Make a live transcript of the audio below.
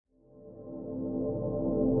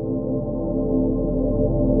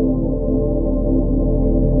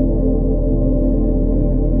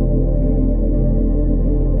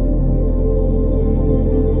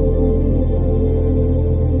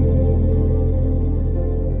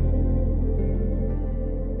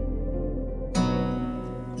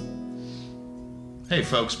Hey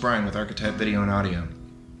folks, Brian with Archetype Video and Audio.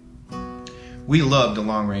 We love the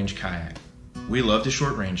long-range kayak. We love the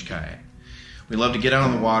short-range kayak. We love to get out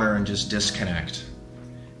on the water and just disconnect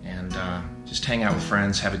and just hang out with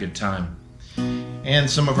friends, have a good time. And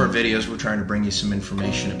some of our videos, we're trying to bring you some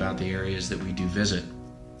information about the areas that we do visit.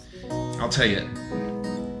 I'll tell you,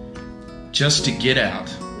 just to get out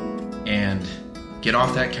and get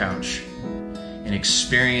off that couch and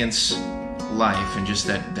experience life and just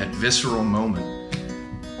that visceral moment.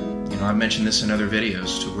 You know, I've mentioned this in other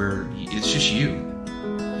videos to where it's just you.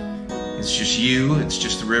 It's just you, it's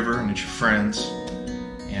just the river, and it's your friends.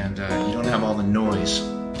 And you don't have all the noise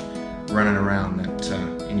running around that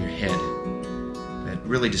in your head that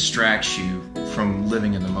really distracts you from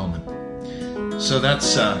living in the moment. So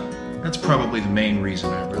that's probably the main reason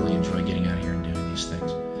I really enjoy getting out here and doing these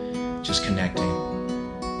things. Just connecting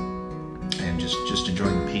and just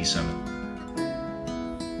enjoying the peace of it.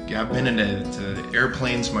 I've been into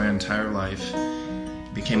airplanes my entire life.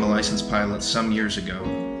 Became a licensed pilot some years ago.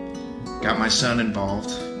 Got my son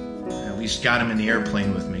involved. At least got him in the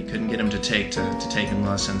airplane with me. Couldn't get him to taking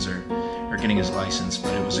lessons or getting his license,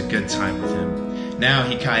 but it was a good time with him. Now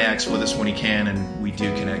he kayaks with us when he can, and we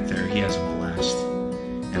do connect there. He has a blast,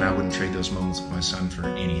 and I wouldn't trade those moments with my son for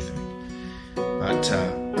anything. But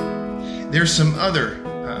there's some other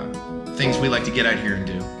things we like to get out here and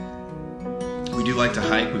do. We do like to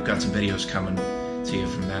hike. We've got some videos coming to you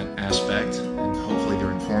from that aspect, and hopefully they're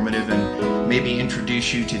informative and maybe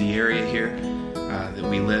introduce you to the area here that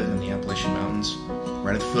we live in, the Appalachian Mountains.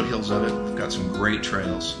 Right at the foothills of it, we've got some great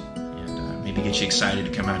trails, and maybe get you excited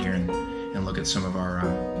to come out here and look at some of our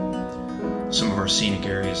scenic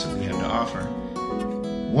areas that we have to offer.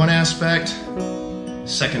 One aspect,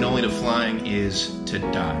 second only to flying, is to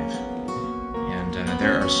dive, and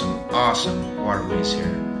there are some awesome waterways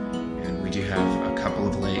here. And we do have a couple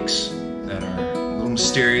of lakes that are a little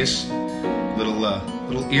mysterious, a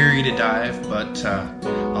little eerie to dive, but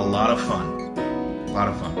a lot of fun. A lot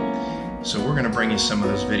of fun. So we're going to bring you some of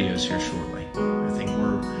those videos here shortly. I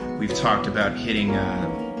think we've talked about hitting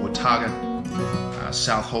Watauga,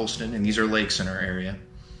 South Holston, and these are lakes in our area.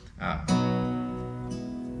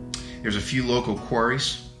 There's a few local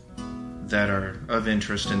quarries that are of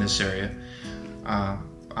interest in this area.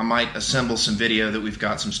 I might assemble some video that we've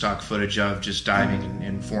got some stock footage of just diving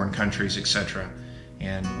in foreign countries, etc.,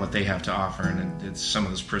 and what they have to offer, and some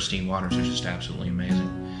of those pristine waters are just absolutely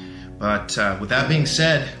amazing. But with that being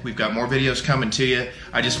said, we've got more videos coming to you.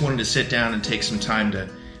 I just wanted to sit down and take some time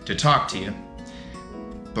to talk to you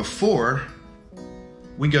before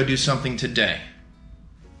we go do something today.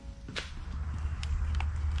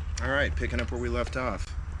 Alright, picking up where we left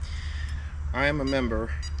off. I am a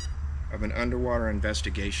member of an underwater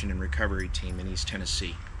investigation and recovery team in East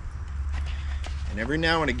Tennessee. And every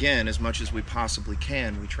now and again, as much as we possibly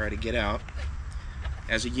can, we try to get out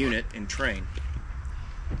as a unit and train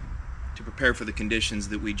to prepare for the conditions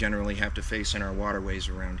that we generally have to face in our waterways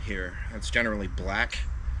around here. It's generally black.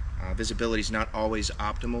 Visibility is not always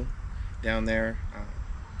optimal down there.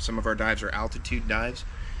 Some of our dives are altitude dives.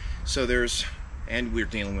 So and we're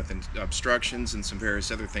dealing with obstructions and some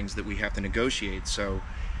various other things that we have to negotiate. So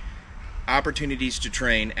opportunities to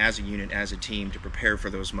train as a unit, as a team, to prepare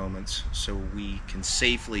for those moments so we can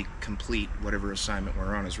safely complete whatever assignment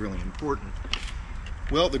we're on is really important.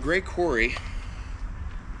 Well, the Great Quarry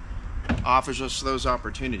offers us those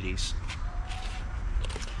opportunities.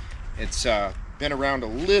 It's been around a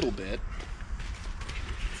little bit,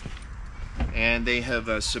 and they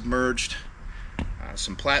have submerged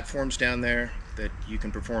some platforms down there that you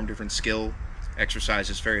can perform different skill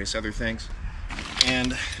exercises, various other things.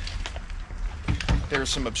 And there are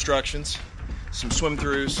some obstructions, some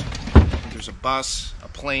swim-throughs. There's a bus, a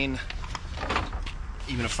plane,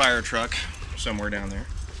 even a fire truck somewhere down there.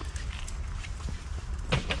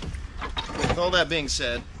 With all that being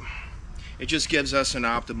said, it just gives us an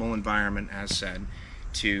optimal environment, as said,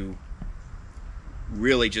 to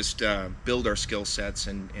really just build our skill sets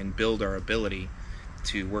and build our ability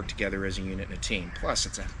to work together as a unit and a team. Plus,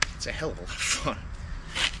 it's a hell of a lot of fun.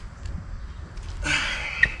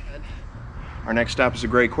 Our next stop is the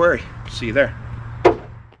Great Quarry. See you there.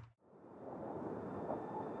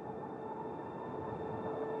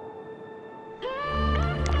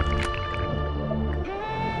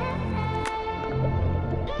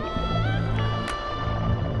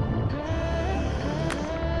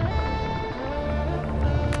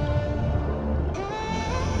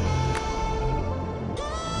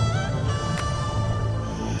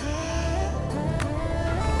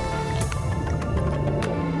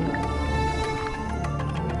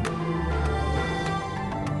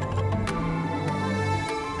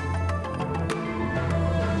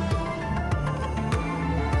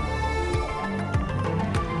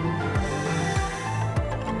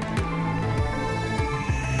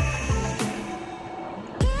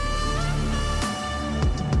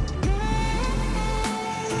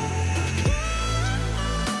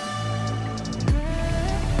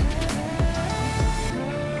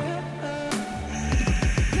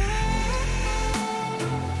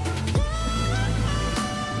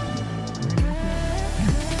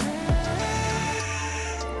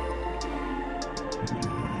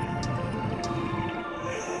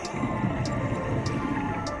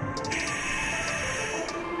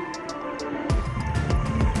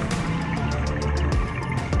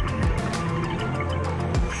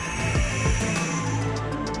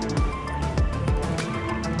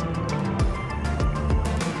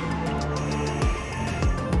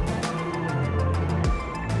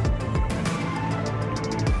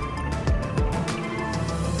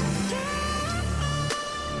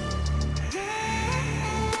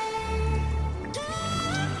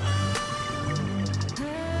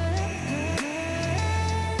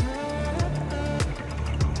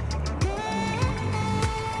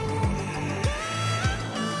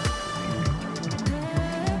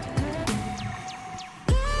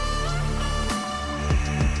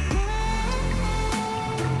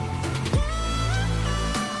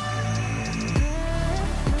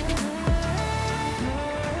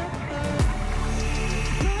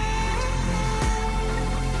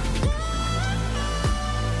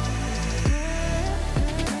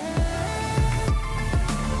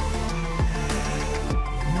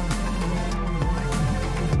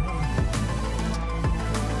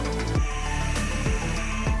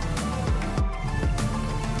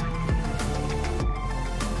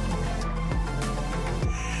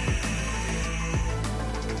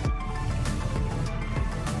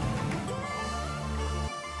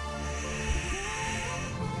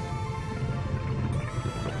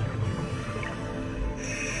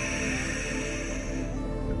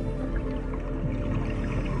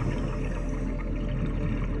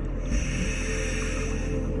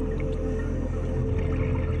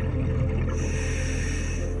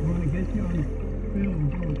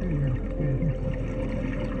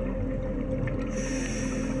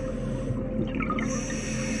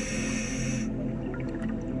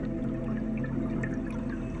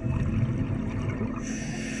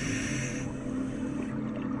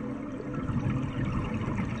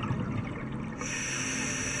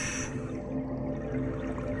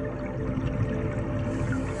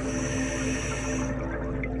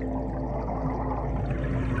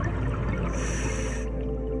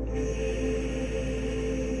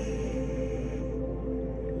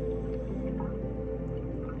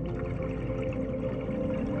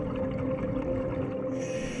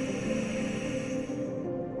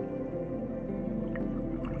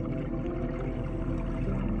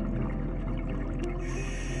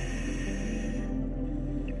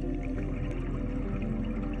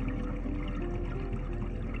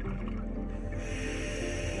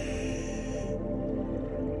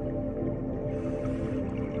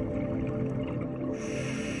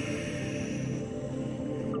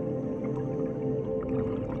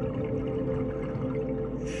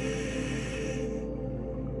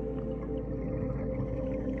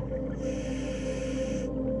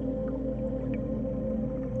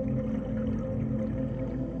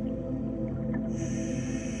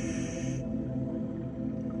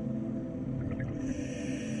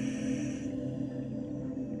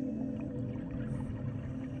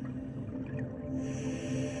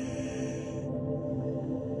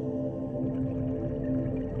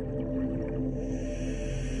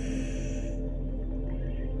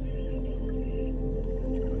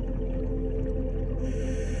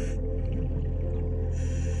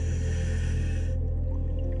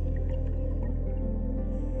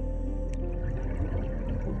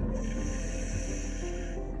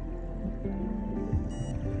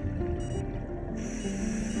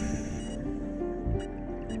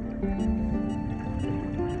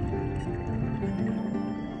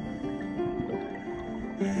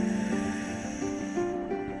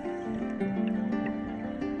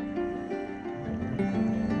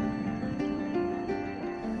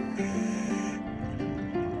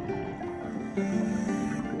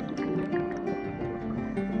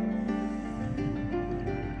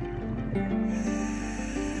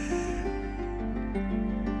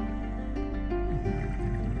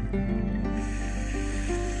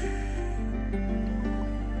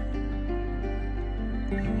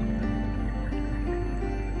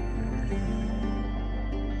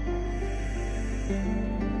 you.